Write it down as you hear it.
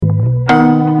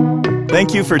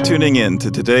Thank you for tuning in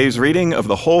to today's reading of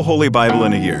the whole Holy Bible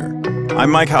in a year. I'm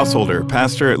Mike Householder,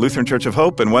 pastor at Lutheran Church of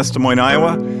Hope in West Des Moines,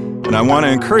 Iowa, and I want to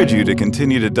encourage you to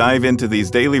continue to dive into these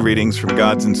daily readings from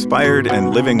God's inspired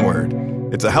and living Word.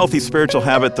 It's a healthy spiritual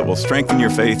habit that will strengthen your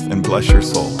faith and bless your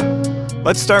soul.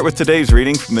 Let's start with today's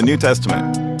reading from the New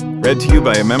Testament, read to you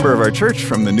by a member of our church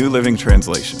from the New Living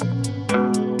Translation.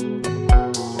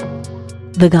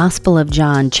 The Gospel of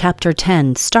John, chapter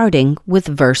 10, starting with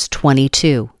verse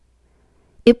 22.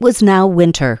 It was now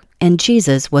winter, and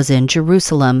Jesus was in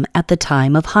Jerusalem at the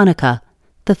time of Hanukkah,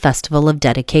 the festival of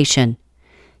dedication.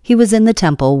 He was in the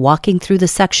temple walking through the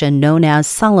section known as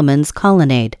Solomon's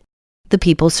Colonnade. The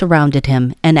people surrounded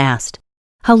him and asked,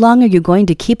 "How long are you going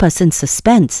to keep us in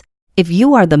suspense? If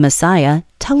you are the Messiah,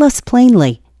 tell us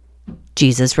plainly."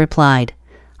 Jesus replied,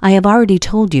 "I have already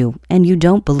told you, and you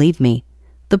don't believe me.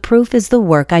 The proof is the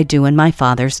work I do in my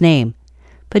Father's name.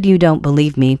 But you don't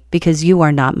believe me because you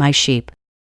are not my sheep.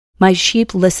 My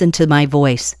sheep listen to my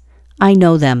voice. I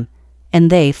know them,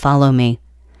 and they follow me.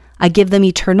 I give them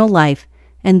eternal life,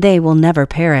 and they will never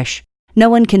perish. No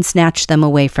one can snatch them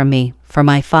away from me, for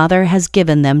my Father has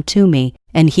given them to me,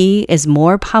 and he is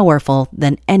more powerful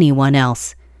than anyone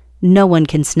else. No one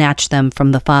can snatch them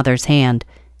from the Father's hand,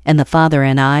 and the Father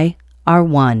and I are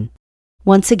one."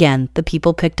 Once again, the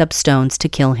people picked up stones to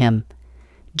kill him.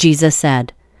 Jesus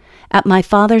said, "At my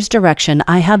Father's direction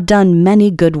I have done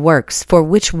many good works, for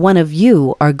which one of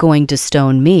you are going to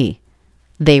stone me?"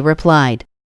 They replied,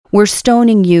 "We're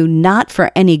stoning you not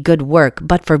for any good work,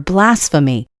 but for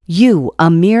blasphemy. You, a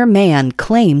mere man,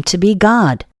 claim to be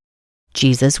God."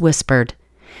 Jesus whispered,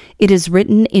 "It is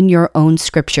written in your own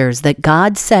scriptures that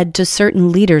God said to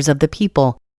certain leaders of the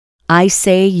people, 'I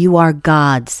say you are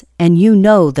gods,' and you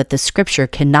know that the scripture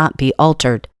cannot be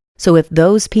altered. So if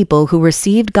those people who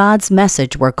received God's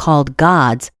message were called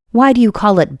gods, why do you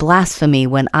call it blasphemy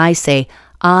when I say,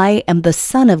 'I am the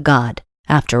Son of God'?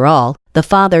 After all, the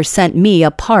Father sent me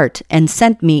apart and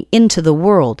sent me into the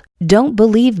world. Don't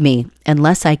believe me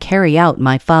unless I carry out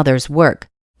my Father's work.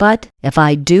 But if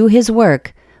I do his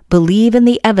work, believe in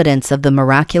the evidence of the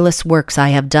miraculous works I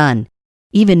have done.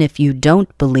 Even if you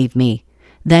don't believe me,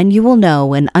 then you will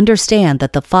know and understand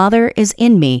that the Father is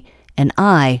in me, and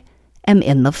I am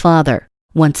in the Father."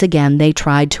 Once again they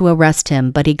tried to arrest him,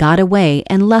 but he got away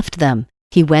and left them.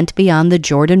 He went beyond the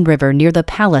Jordan River near the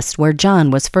palace where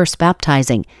John was first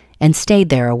baptizing, and stayed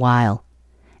there a while.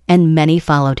 And many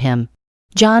followed him.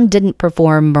 "John didn't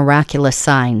perform miraculous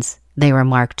signs," they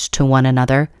remarked to one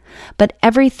another, "but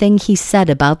everything he said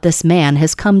about this man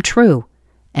has come true."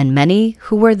 And many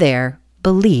who were there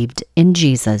believed in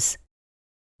Jesus.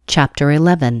 Chapter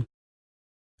 11.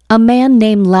 A man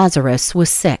named Lazarus was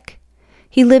sick.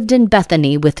 He lived in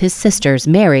Bethany with his sisters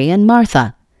Mary and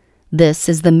Martha. This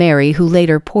is the Mary who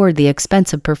later poured the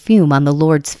expensive perfume on the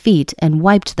Lord's feet and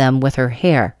wiped them with her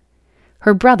hair.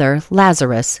 Her brother,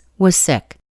 Lazarus, was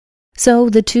sick. So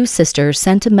the two sisters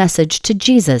sent a message to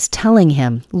Jesus telling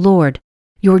him, "Lord,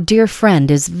 your dear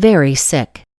friend is very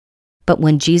sick." But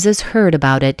when Jesus heard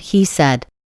about it, he said,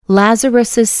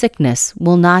 "Lazarus' sickness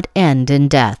will not end in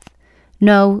death.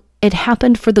 No, it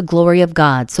happened for the glory of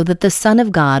God, so that the Son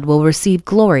of God will receive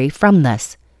glory from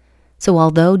this." So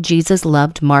although Jesus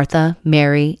loved Martha,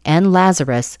 Mary, and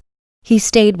Lazarus, he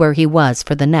stayed where he was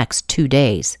for the next 2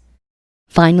 days.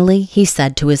 Finally, he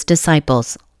said to his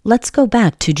disciples, "Let's go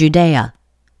back to Judea."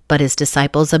 But his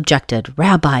disciples objected.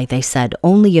 "Rabbi," they said,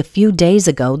 "only a few days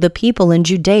ago the people in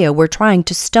Judea were trying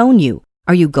to stone you.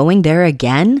 Are you going there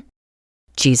again?"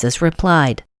 Jesus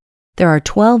replied, "There are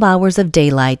 12 hours of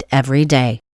daylight every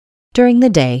day. During the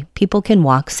day, people can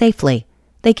walk safely.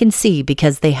 They can see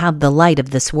because they have the light of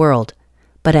this world.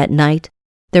 But at night,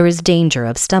 there is danger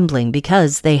of stumbling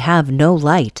because they have no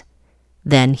light."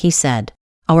 Then he said,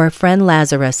 "Our friend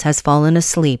Lazarus has fallen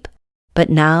asleep, but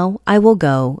now I will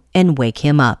go and wake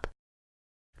him up."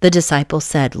 The disciples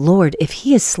said, "Lord, if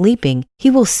he is sleeping, he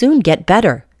will soon get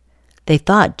better." They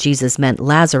thought Jesus meant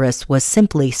Lazarus was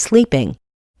simply sleeping,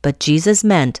 but Jesus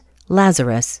meant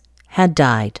Lazarus had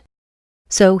died.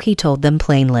 So he told them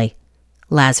plainly,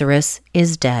 "Lazarus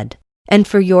is dead. And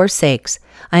for your sakes,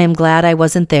 I am glad I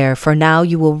wasn't there, for now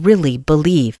you will really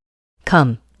believe.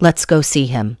 Come, let's go see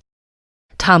him."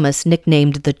 Thomas,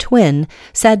 nicknamed the Twin,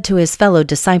 said to his fellow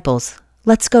disciples,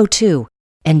 "Let's go too,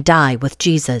 and die with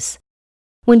Jesus."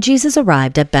 When Jesus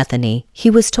arrived at Bethany, he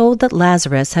was told that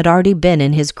Lazarus had already been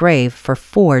in his grave for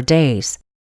 4 days.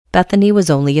 Bethany was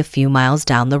only a few miles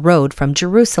down the road from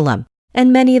Jerusalem,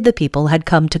 and many of the people had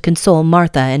come to console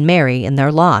Martha and Mary in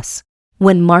their loss.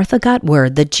 When Martha got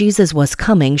word that Jesus was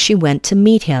coming, she went to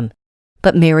meet him,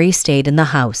 but Mary stayed in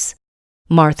the house.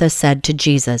 Martha said to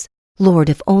Jesus, "Lord,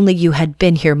 if only you had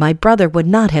been here, my brother would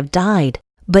not have died.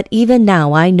 But even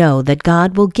now I know that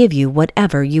God will give you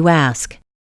whatever you ask."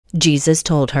 Jesus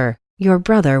told her, "Your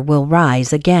brother will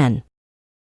rise again."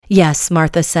 "Yes,"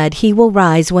 Martha said, "he will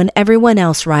rise when everyone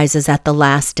else rises at the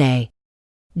last day."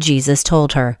 Jesus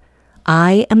told her,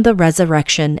 "I am the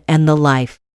resurrection and the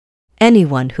life.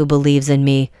 Anyone who believes in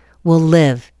me will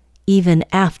live even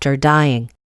after dying.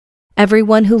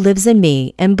 Everyone who lives in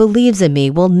me and believes in me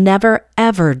will never,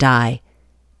 ever die.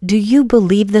 Do you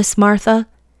believe this, Martha?"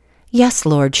 "Yes,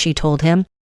 Lord," she told him.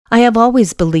 "I have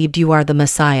always believed you are the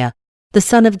Messiah, the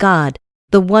Son of God,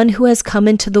 the one who has come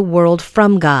into the world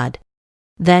from God."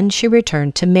 Then she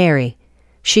returned to Mary.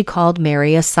 She called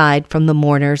Mary aside from the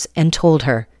mourners and told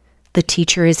her, "The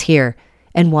teacher is here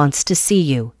and wants to see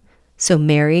you." So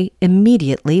Mary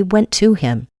immediately went to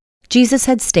him. Jesus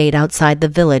had stayed outside the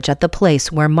village at the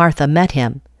place where Martha met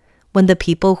him. When the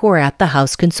people who were at the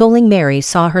house consoling Mary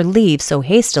saw her leave so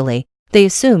hastily, they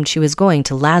assumed she was going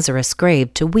to Lazarus'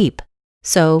 grave to weep.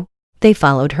 So they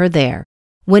followed her there.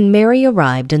 When Mary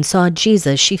arrived and saw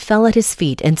Jesus, she fell at his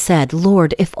feet and said,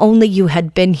 "Lord, if only you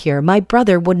had been here, my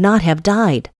brother would not have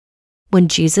died." When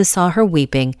Jesus saw her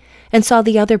weeping and saw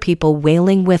the other people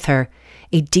wailing with her,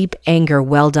 a deep anger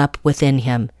welled up within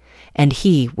him, and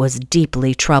he was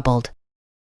deeply troubled.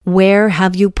 "Where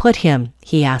have you put him?"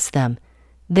 he asked them.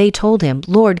 They told him,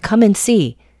 "Lord, come and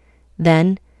see."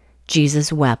 Then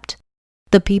Jesus wept.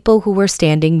 The people who were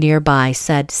standing nearby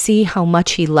said, "See how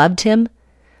much he loved him?"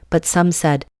 But some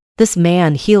said, "This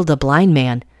man healed a blind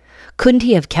man. Couldn't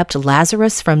he have kept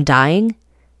Lazarus from dying?"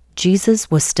 Jesus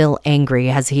was still angry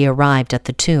as he arrived at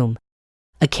the tomb.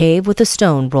 A cave with a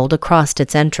stone rolled across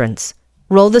its entrance.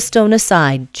 "Roll the stone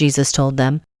aside," Jesus told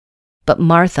them. But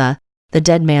Martha, the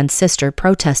dead man's sister,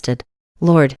 protested,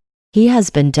 "Lord, he has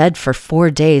been dead for 4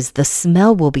 days. The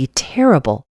smell will be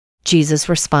terrible." Jesus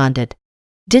responded,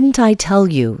 "Didn't I tell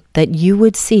you that you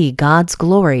would see God's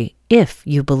glory if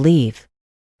you believe?"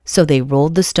 So they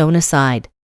rolled the stone aside.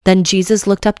 Then Jesus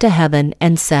looked up to heaven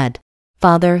and said,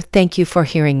 "Father, thank you for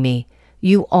hearing me.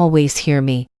 You always hear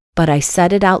me, but I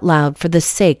said it out loud for the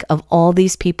sake of all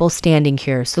these people standing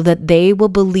here so that they will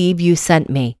believe you sent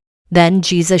me." Then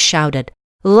Jesus shouted,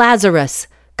 "Lazarus,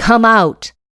 come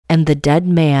out!" And the dead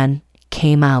man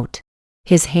came out,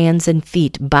 his hands and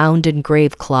feet bound in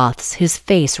grave cloths, his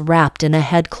face wrapped in a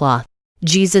headcloth.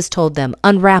 Jesus told them,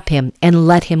 "Unwrap him and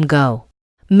let him go."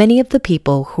 Many of the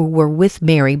people who were with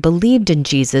Mary believed in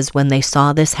Jesus when they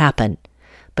saw this happen,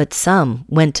 but some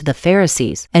went to the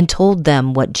Pharisees and told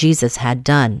them what Jesus had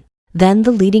done. Then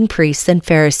the leading priests and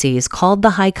Pharisees called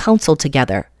the high council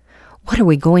together. "What are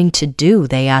we going to do?"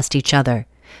 they asked each other.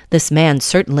 "This man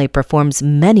certainly performs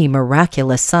many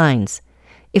miraculous signs.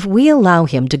 If we allow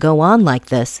him to go on like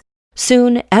this,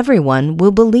 soon everyone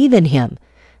will believe in him.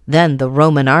 Then the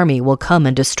Roman army will come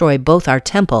and destroy both our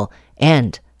temple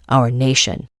and our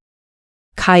nation."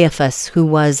 Caiaphas, who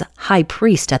was high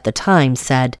priest at the time,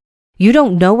 said, "You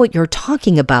don't know what you're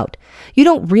talking about. You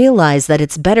don't realize that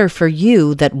it's better for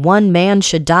you that one man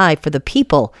should die for the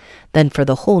people than for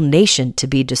the whole nation to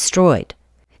be destroyed."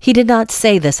 He did not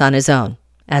say this on his own.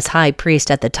 As high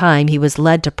priest at the time, he was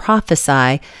led to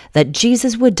prophesy that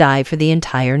Jesus would die for the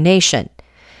entire nation,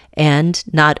 and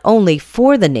not only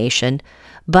for the nation,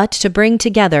 but to bring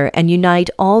together and unite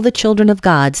all the children of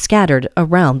God scattered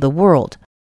around the world.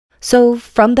 So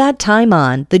from that time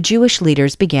on, the Jewish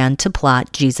leaders began to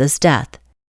plot Jesus' death.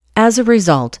 As a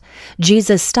result,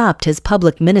 Jesus stopped his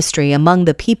public ministry among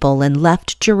the people and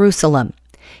left Jerusalem.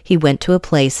 He went to a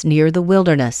place near the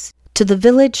wilderness, to the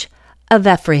village of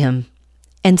Ephraim,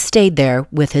 and stayed there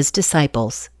with his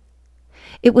disciples.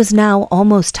 It was now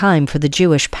almost time for the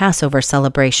Jewish Passover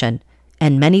celebration,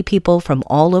 and many people from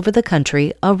all over the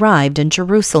country arrived in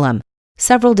Jerusalem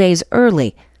several days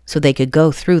early so they could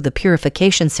go through the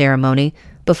purification ceremony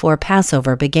before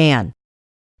Passover began.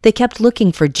 They kept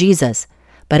looking for Jesus,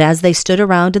 but as they stood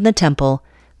around in the temple,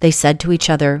 they said to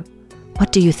each other,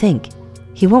 "What do you think?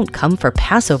 He won't come for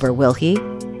Passover, will he?"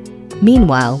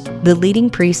 Meanwhile, the leading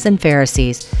priests and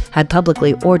Pharisees had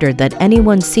publicly ordered that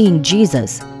anyone seeing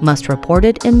Jesus must report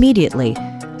it immediately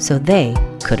so they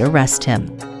could arrest him.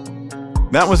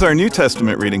 That was our New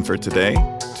Testament reading for today.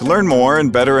 To learn more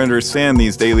and better understand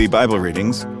these daily Bible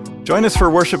readings, join us for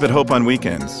Worship at Hope on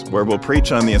weekends, where we'll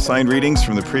preach on the assigned readings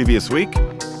from the previous week,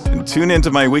 and tune into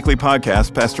my weekly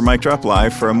podcast, Pastor Mike Drop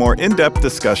Live, for a more in-depth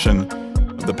discussion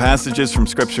of the passages from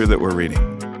Scripture that we're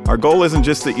reading. Our goal isn't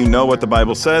just that you know what the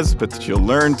Bible says, but that you'll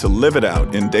learn to live it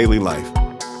out in daily life.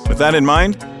 With that in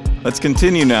mind, let's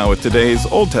continue now with today's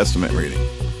Old Testament reading.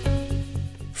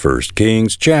 1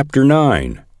 Kings chapter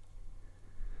 9.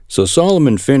 So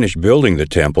Solomon finished building the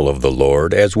temple of the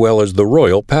Lord as well as the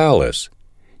royal palace.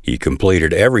 He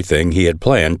completed everything he had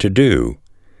planned to do.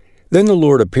 Then the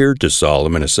Lord appeared to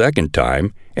Solomon a second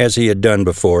time, as he had done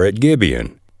before at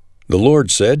Gibeon. The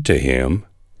Lord said to him,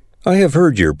 "I have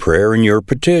heard your prayer and your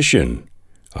petition.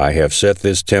 I have set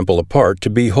this temple apart to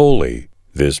be holy,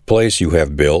 this place you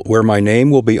have built where my name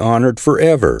will be honored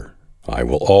forever. I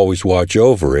will always watch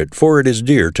over it, for it is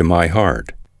dear to my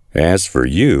heart. As for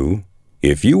you,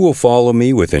 if you will follow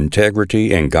me with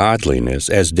integrity and godliness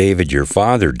as David your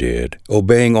father did,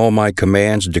 obeying all my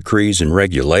commands, decrees, and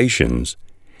regulations,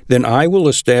 then I will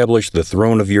establish the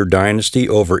throne of your dynasty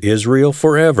over Israel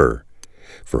forever.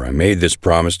 For I made this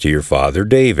promise to your father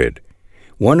David.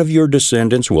 One of your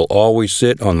descendants will always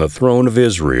sit on the throne of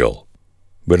Israel.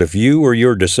 But if you or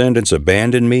your descendants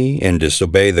abandon me and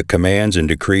disobey the commands and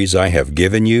decrees I have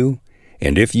given you,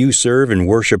 and if you serve and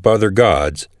worship other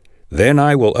gods, then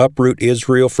I will uproot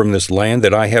Israel from this land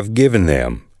that I have given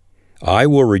them. I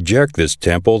will reject this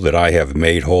temple that I have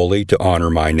made holy to honor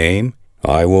my name.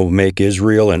 I will make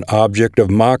Israel an object of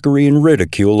mockery and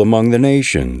ridicule among the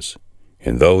nations.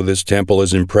 And though this temple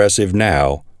is impressive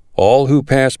now, all who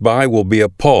pass by will be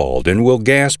appalled and will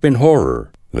gasp in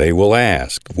horror. They will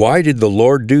ask, 'Why did the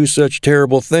Lord do such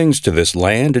terrible things to this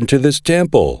land and to this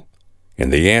temple?'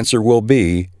 And the answer will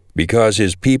be, because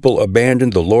his people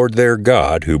abandoned the Lord their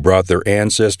God who brought their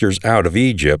ancestors out of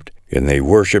Egypt, and they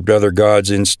worshipped other gods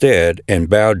instead and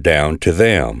bowed down to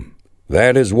them.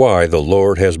 That is why the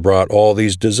Lord has brought all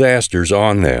these disasters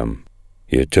on them."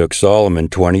 It took Solomon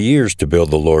 20 years to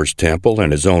build the Lord's temple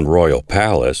and his own royal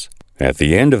palace. At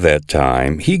the end of that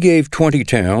time, he gave 20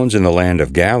 towns in the land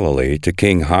of Galilee to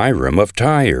King Hiram of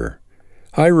Tyre.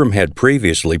 Hiram had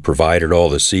previously provided all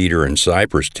the cedar and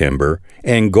cypress timber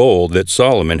and gold that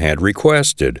Solomon had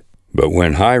requested. But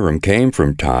when Hiram came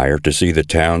from Tyre to see the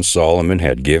towns Solomon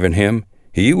had given him,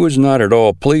 he was not at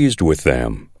all pleased with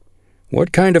them.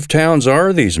 "What kind of towns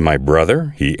are these, my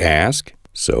brother?" he asked.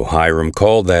 So Hiram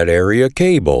called that area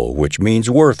Cabul, which means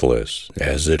worthless,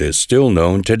 as it is still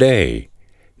known today.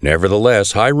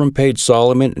 Nevertheless, Hiram paid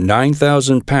Solomon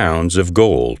 9,000 pounds of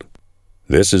gold.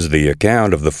 This is the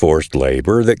account of the forced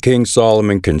labor that King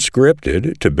Solomon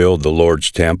conscripted to build the Lord's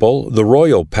temple, the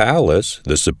royal palace,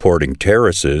 the supporting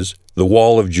terraces, the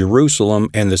wall of Jerusalem,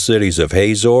 and the cities of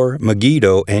Hazor,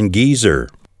 Megiddo, and Gezer.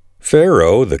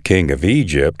 Pharaoh, the king of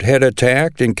Egypt, had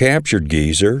attacked and captured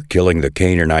Gezer, killing the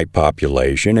Canaanite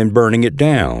population and burning it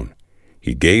down.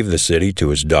 He gave the city to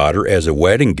his daughter as a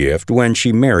wedding gift when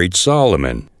she married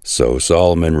Solomon. So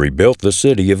Solomon rebuilt the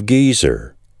city of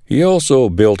Gezer. He also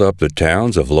built up the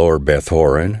towns of Lower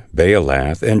Beth-horon,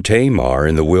 Baalath, and Tamar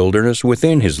in the wilderness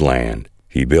within his land.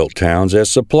 He built towns as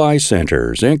supply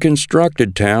centers and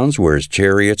constructed towns where his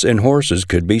chariots and horses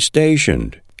could be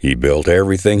stationed. He built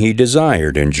everything he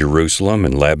desired in Jerusalem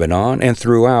and Lebanon and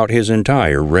throughout his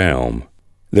entire realm.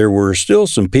 There were still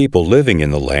some people living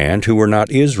in the land who were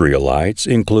not Israelites,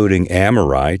 including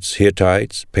Amorites,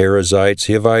 Hittites, Perizzites,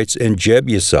 Hivites, and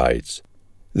Jebusites.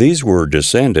 These were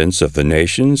descendants of the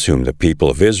nations whom the people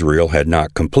of Israel had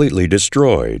not completely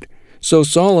destroyed. So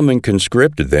Solomon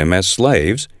conscripted them as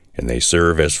slaves, and they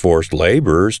serve as forced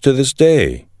laborers to this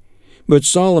day. But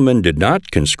Solomon did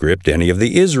not conscript any of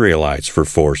the Israelites for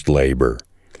forced labor.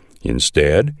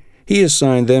 Instead, he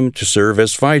assigned them to serve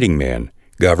as fighting men,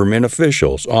 government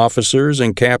officials, officers,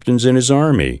 and captains in his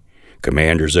army,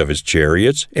 commanders of his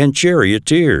chariots, and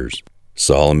charioteers.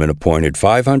 Solomon appointed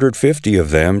 550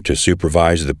 of them to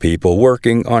supervise the people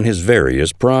working on his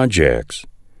various projects.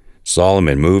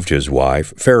 Solomon moved his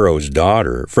wife, Pharaoh's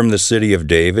daughter, from the city of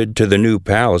David to the new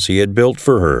palace he had built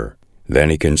for her. Then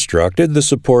he constructed the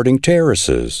supporting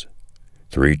terraces.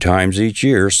 3 times each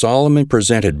year, Solomon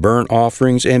presented burnt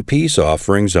offerings and peace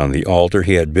offerings on the altar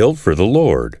he had built for the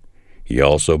Lord. He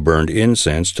also burned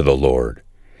incense to the Lord,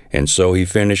 and so he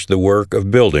finished the work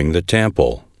of building the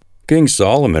temple. King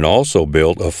Solomon also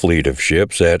built a fleet of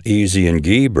ships at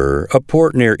Ezion-Geber, a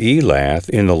port near Elath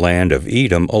in the land of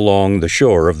Edom along the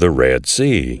shore of the Red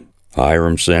Sea.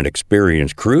 Hiram sent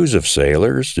experienced crews of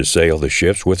sailors to sail the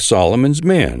ships with Solomon's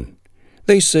men.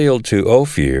 They sailed to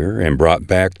Ophir and brought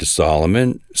back to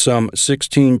Solomon some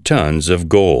 16 tons of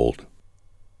gold.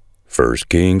 1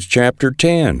 Kings chapter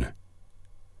 10.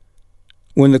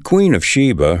 When the queen of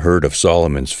Sheba heard of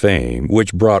Solomon's fame,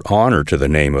 which brought honor to the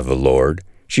name of the Lord,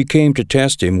 she came to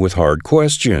test him with hard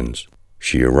questions.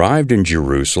 She arrived in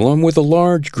Jerusalem with a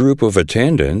large group of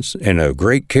attendants and a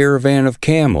great caravan of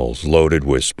camels loaded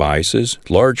with spices,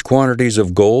 large quantities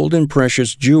of gold, and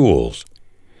precious jewels.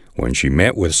 When she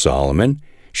met with Solomon,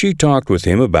 she talked with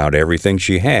him about everything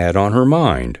she had on her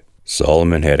mind.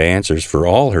 Solomon had answers for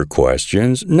all her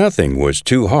questions. Nothing was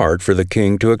too hard for the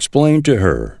king to explain to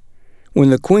her. When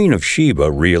the Queen of Sheba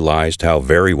realized how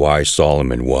very wise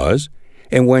Solomon was,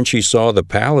 and when she saw the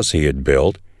palace he had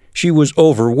built, she was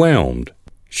overwhelmed.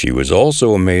 She was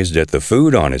also amazed at the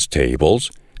food on his tables,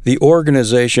 the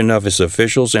organization of his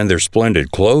officials and their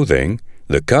splendid clothing,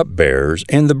 the cupbearers,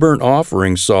 and the burnt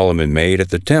offerings Solomon made at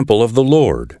the temple of the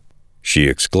Lord. She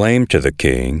exclaimed to the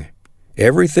king,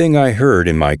 "Everything I heard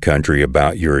in my country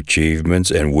about your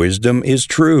achievements and wisdom is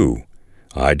true.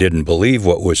 I didn't believe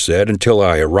what was said until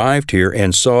I arrived here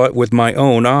and saw it with my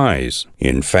own eyes.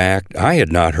 In fact, I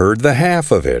had not heard the half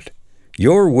of it.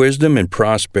 Your wisdom and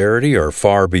prosperity are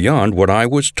far beyond what I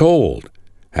was told.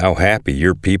 How happy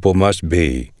your people must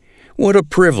be. What a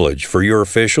privilege for your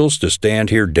officials to stand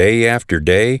here day after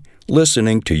day,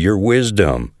 listening to your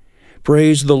wisdom.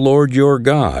 Praise the Lord your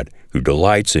God, who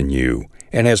delights in you,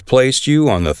 and has placed you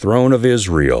on the throne of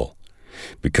Israel.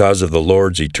 Because of the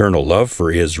Lord's eternal love for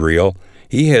Israel,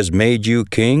 He has made you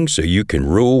king so you can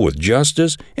rule with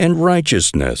justice and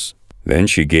righteousness." Then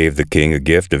she gave the king a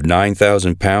gift of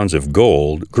 9,000 pounds of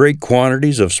gold, great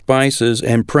quantities of spices,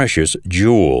 and precious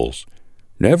jewels.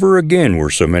 Never again were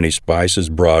so many spices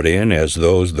brought in as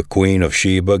those the Queen of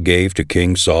Sheba gave to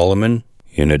King Solomon.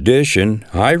 In addition,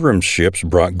 Hiram's ships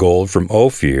brought gold from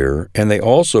Ophir, and they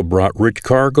also brought rich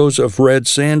cargoes of red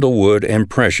sandalwood and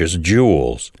precious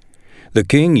jewels. The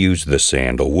king used the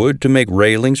sandalwood to make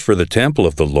railings for the temple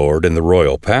of the Lord in the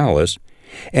royal palace,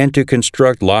 and to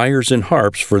construct lyres and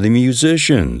harps for the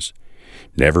musicians.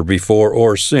 Never before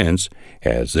or since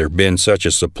has there been such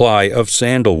a supply of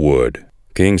sandalwood.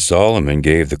 King Solomon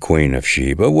gave the Queen of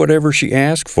Sheba whatever she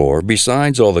asked for,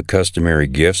 besides all the customary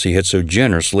gifts he had so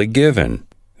generously given.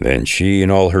 Then she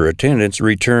and all her attendants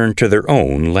returned to their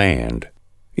own land.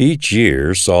 Each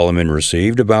year Solomon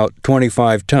received about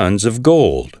 25 tons of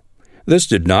gold. This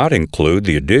did not include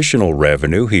the additional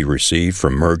revenue he received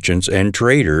from merchants and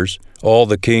traders, all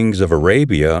the kings of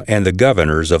Arabia, and the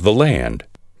governors of the land.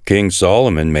 King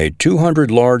Solomon made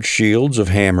 200 large shields of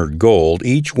hammered gold,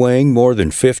 each weighing more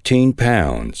than 15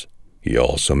 pounds. He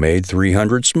also made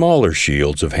 300 smaller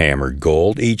shields of hammered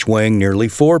gold, each weighing nearly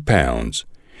 4 pounds.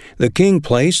 The king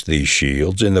placed these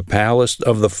shields in the palace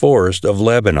of the forest of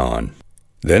Lebanon.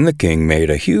 Then the king made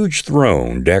a huge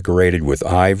throne decorated with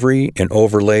ivory and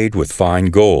overlaid with fine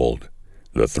gold.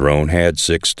 The throne had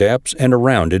 6 steps and a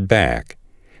rounded back.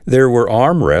 There were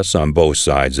armrests on both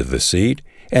sides of the seat,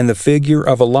 and the figure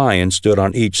of a lion stood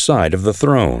on each side of the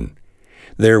throne.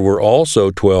 There were also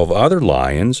 12 other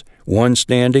lions, one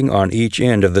standing on each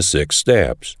end of the 6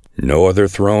 steps. No other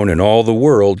throne in all the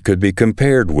world could be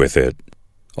compared with it.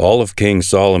 All of King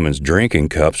Solomon's drinking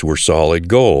cups were solid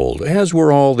gold, as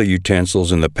were all the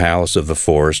utensils in the palace of the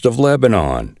forest of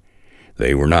Lebanon.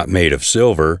 They were not made of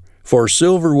silver, for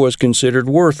silver was considered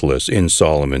worthless in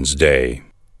Solomon's day.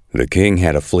 The king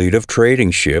had a fleet of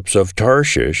trading ships of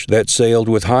Tarshish that sailed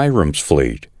with Hiram's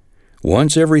fleet.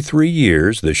 Once every 3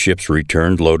 years the ships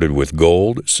returned loaded with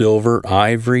gold, silver,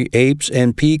 ivory, apes,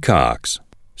 and peacocks.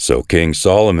 So King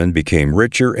Solomon became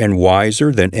richer and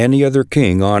wiser than any other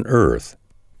king on earth.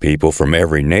 People from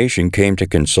every nation came to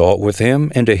consult with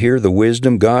him and to hear the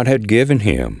wisdom God had given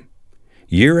him.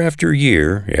 Year after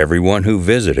year, everyone who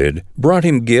visited brought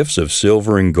him gifts of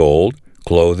silver and gold,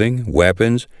 clothing,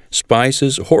 weapons,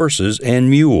 spices, horses, and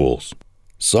mules.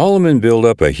 Solomon built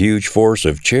up a huge force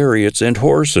of chariots and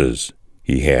horses.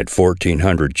 He had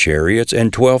 1,400 chariots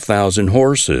and 12,000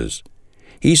 horses.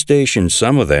 He stationed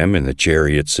some of them in the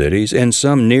chariot cities and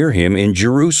some near him in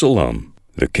Jerusalem.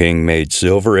 The king made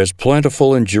silver as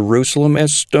plentiful in Jerusalem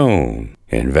as stone,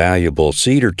 and valuable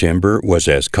cedar timber was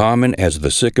as common as the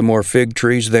sycamore fig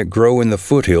trees that grow in the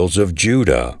foothills of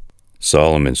Judah.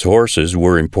 Solomon's horses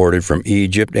were imported from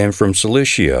Egypt and from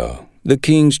Cilicia. The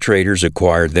king's traders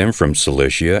acquired them from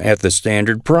Cilicia at the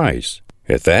standard price.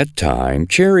 At that time,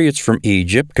 chariots from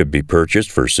Egypt could be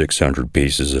purchased for 600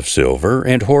 pieces of silver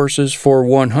and horses for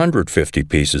 150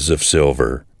 pieces of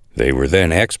silver. They were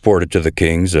then exported to the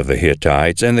kings of the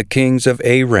Hittites and the kings of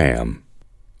Aram.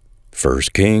 1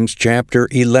 Kings chapter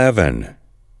 11.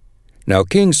 Now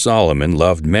King Solomon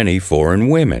loved many foreign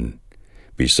women.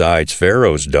 Besides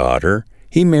Pharaoh's daughter,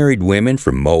 he married women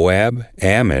from Moab,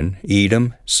 Ammon,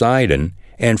 Edom, Sidon,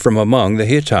 and from among the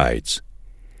Hittites.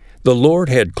 The Lord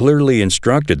had clearly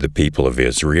instructed the people of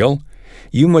Israel,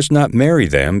 "You must not marry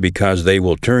them because they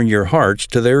will turn your hearts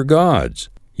to their gods."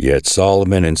 Yet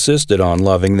Solomon insisted on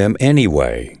loving them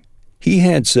anyway. He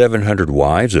had 700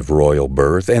 wives of royal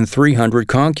birth and 300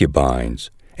 concubines,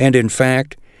 and in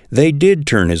fact, they did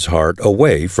turn his heart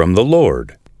away from the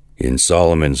Lord. In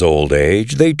Solomon's old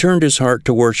age, they turned his heart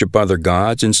to worship other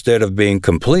gods instead of being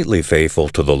completely faithful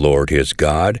to the Lord his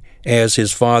God, as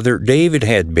his father David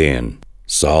had been.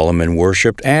 Solomon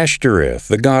worshipped Ashtoreth,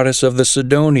 the goddess of the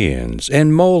Sidonians,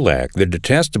 and Molech, the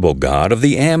detestable god of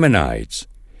the Ammonites.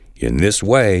 In this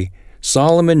way,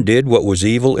 Solomon did what was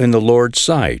evil in the Lord's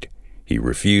sight. He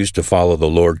refused to follow the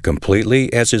Lord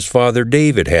completely as his father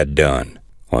David had done.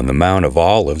 On the Mount of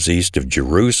Olives east of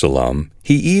Jerusalem,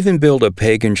 he even built a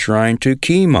pagan shrine to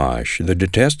Chemosh, the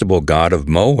detestable god of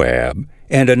Moab,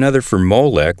 and another for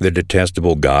Molech, the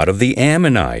detestable god of the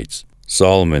Ammonites.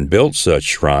 Solomon built such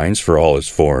shrines for all his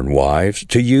foreign wives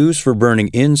to use for burning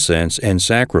incense and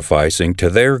sacrificing to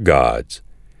their gods.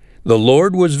 The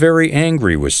Lord was very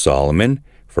angry with Solomon,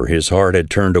 for his heart had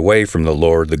turned away from the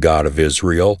Lord, the God of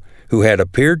Israel, who had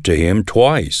appeared to him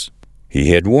twice.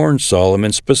 He had warned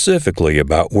Solomon specifically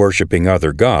about worshiping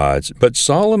other gods, but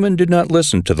Solomon did not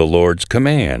listen to the Lord's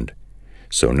command.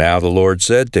 So now the Lord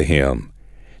said to him,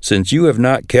 "Since you have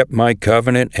not kept my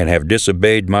covenant and have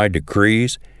disobeyed my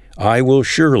decrees, I will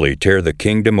surely tear the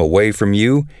kingdom away from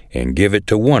you and give it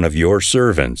to one of your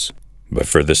servants. But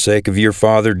for the sake of your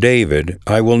father David,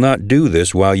 I will not do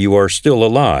this while you are still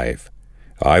alive.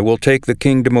 I will take the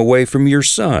kingdom away from your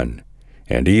son.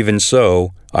 And even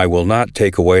so, I will not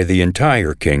take away the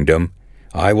entire kingdom.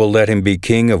 I will let him be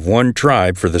king of one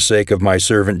tribe for the sake of my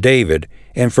servant David,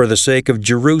 and for the sake of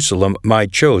Jerusalem, my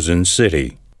chosen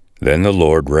city." Then the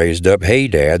Lord raised up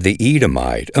Hadad the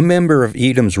Edomite, a member of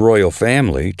Edom's royal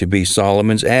family, to be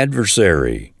Solomon's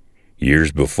adversary.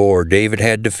 Years before, David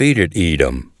had defeated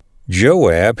Edom.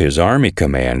 Joab, his army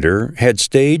commander, had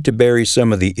stayed to bury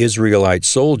some of the Israelite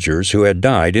soldiers who had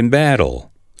died in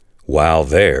battle. While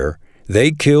there,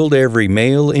 they killed every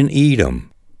male in Edom.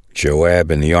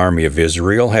 Joab and the army of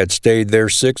Israel had stayed there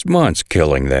 6 months,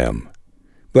 killing them.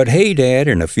 But Hadad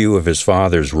and a few of his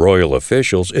father's royal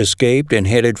officials escaped and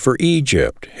headed for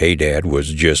Egypt. Hadad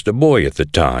was just a boy at the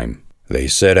time. They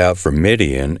set out from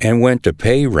Midian and went to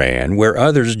Paran, where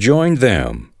others joined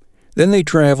them. Then they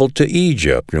traveled to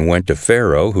Egypt and went to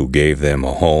Pharaoh, who gave them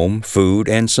a home, food,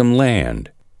 and some land.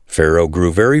 Pharaoh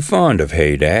grew very fond of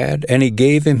Hadad, and he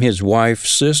gave him his wife's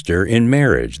sister in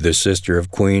marriage, the sister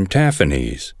of Queen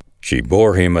Taphanes. She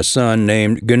bore him a son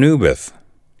named Genubath.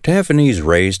 Taphanes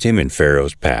raised him in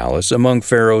Pharaoh's palace among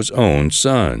Pharaoh's own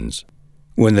sons.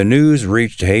 When the news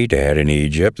reached Hadad in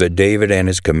Egypt that David and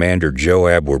his commander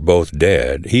Joab were both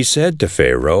dead, he said to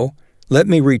Pharaoh, "Let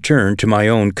me return to my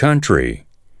own country."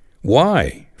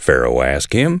 "Why?" Pharaoh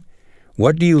asked him.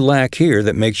 "What do you lack here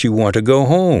that makes you want to go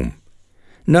home?"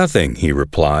 "Nothing," he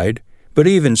replied, "but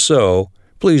even so,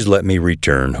 please let me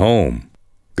return home."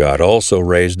 God also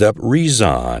raised up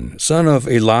Rezon, son of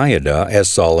Eliada, as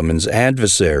Solomon's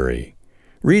adversary.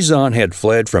 Rezon had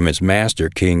fled from his master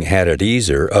King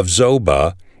Hadadezer of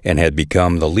Zobah and had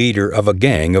become the leader of a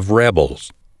gang of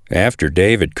rebels. After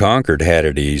David conquered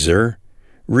Hadadezer,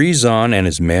 Rezon and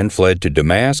his men fled to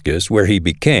Damascus, where he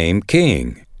became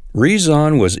king.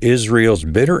 Rezon was Israel's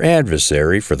bitter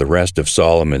adversary for the rest of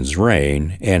Solomon's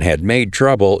reign and had made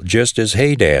trouble just as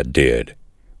Hadad did.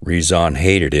 Rezon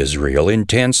hated Israel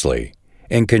intensely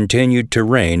and continued to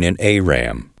reign in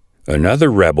Aram.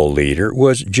 Another rebel leader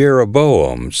was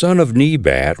Jeroboam, son of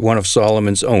Nebat, one of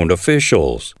Solomon's own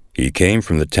officials. He came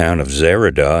from the town of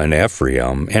Zeradah in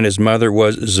Ephraim, and his mother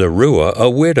was Zeruiah, a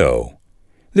widow.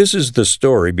 This is the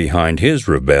story behind his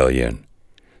rebellion.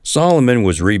 Solomon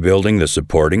was rebuilding the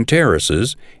supporting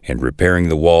terraces and repairing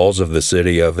the walls of the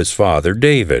city of his father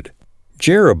David.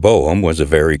 Jeroboam was a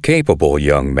very capable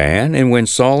young man, and when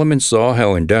Solomon saw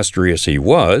how industrious he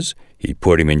was, he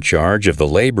put him in charge of the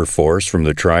labor force from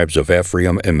the tribes of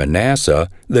Ephraim and Manasseh,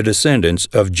 the descendants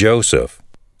of Joseph.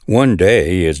 One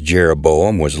day, as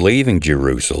Jeroboam was leaving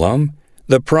Jerusalem,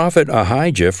 the prophet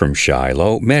Ahijah from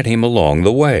Shiloh met him along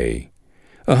the way.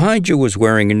 Ahijah was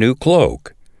wearing a new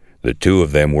cloak. The two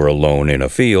of them were alone in a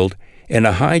field, and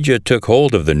Ahijah took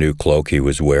hold of the new cloak he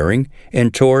was wearing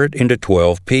and tore it into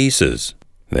 12 pieces.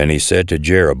 Then he said to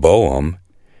Jeroboam,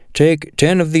 "Take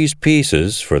 10 of these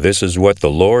pieces, for this is what the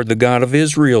Lord, the God of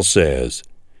Israel, says.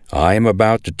 I am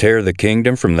about to tear the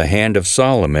kingdom from the hand of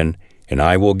Solomon, and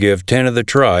I will give 10 of the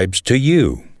tribes to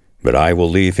you. But I will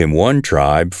leave him 1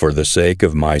 tribe for the sake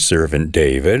of my servant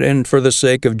David, and for the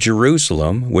sake of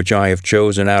Jerusalem, which I have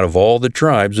chosen out of all the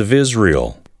tribes of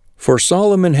Israel. For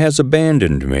Solomon has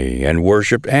abandoned me, and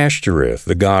worshipped Ashtoreth,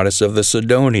 the goddess of the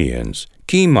Sidonians,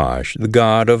 Chemosh, the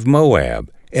god of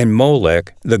Moab, and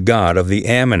Molech, the god of the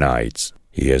Ammonites.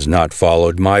 He has not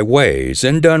followed my ways,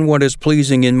 and done what is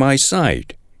pleasing in my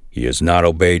sight. He has not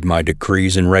obeyed my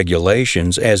decrees and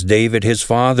regulations, as David his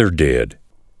father did."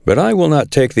 But I will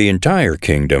not take the entire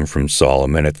kingdom from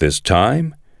Solomon at this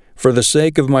time. For the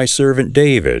sake of my servant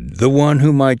David, the one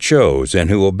whom I chose and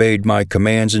who obeyed my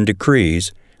commands and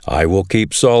decrees, I will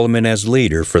keep Solomon as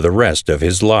leader for the rest of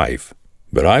his life.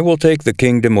 But I will take the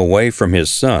kingdom away from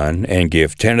his son and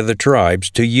give 10 of the tribes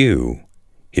to you.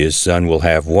 His son will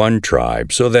have 1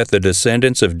 tribe, so that the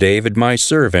descendants of David my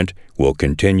servant will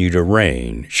continue to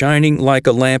reign, shining like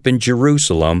a lamp in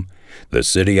Jerusalem, the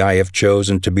city I have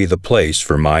chosen to be the place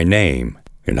for my name.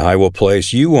 And I will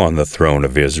place you on the throne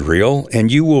of Israel,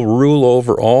 and you will rule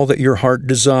over all that your heart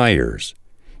desires.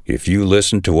 If you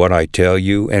listen to what I tell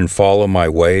you and follow my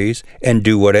ways and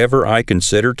do whatever I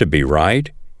consider to be right,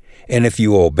 and if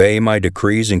you obey my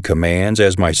decrees and commands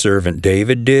as my servant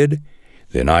David did,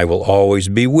 then I will always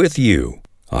be with you.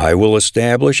 I will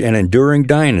establish an enduring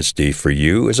dynasty for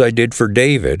you as I did for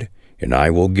David, and I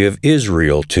will give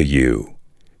Israel to you.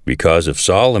 Because of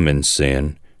Solomon's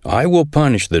sin, I will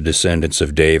punish the descendants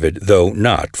of David, though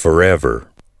not forever.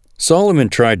 Solomon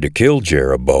tried to kill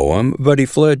Jeroboam, but he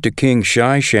fled to King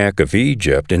Shishak of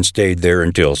Egypt and stayed there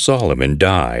until Solomon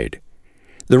died.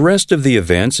 The rest of the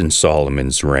events in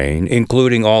Solomon's reign,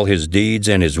 including all his deeds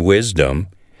and his wisdom,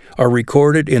 are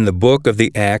recorded in the book of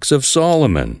the Acts of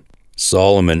Solomon.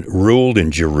 Solomon ruled in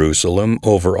Jerusalem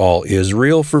over all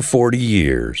Israel for 40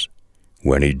 years.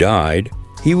 When he died,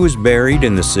 he was buried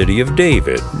in the city of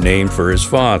David, named for his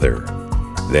father.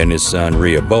 Then his son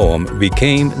Rehoboam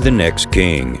became the next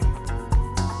king.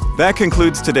 That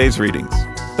concludes today's readings.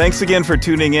 Thanks again for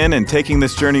tuning in and taking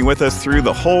this journey with us through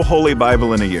the whole Holy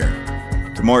Bible in a year.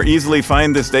 To more easily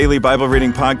find this daily Bible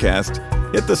reading podcast,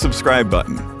 hit the subscribe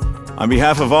button. On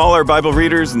behalf of all our Bible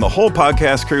readers and the whole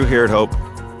podcast crew here at Hope,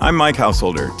 I'm Mike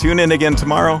Householder. Tune in again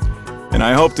tomorrow, and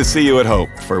I hope to see you at Hope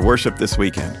for worship this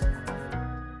weekend.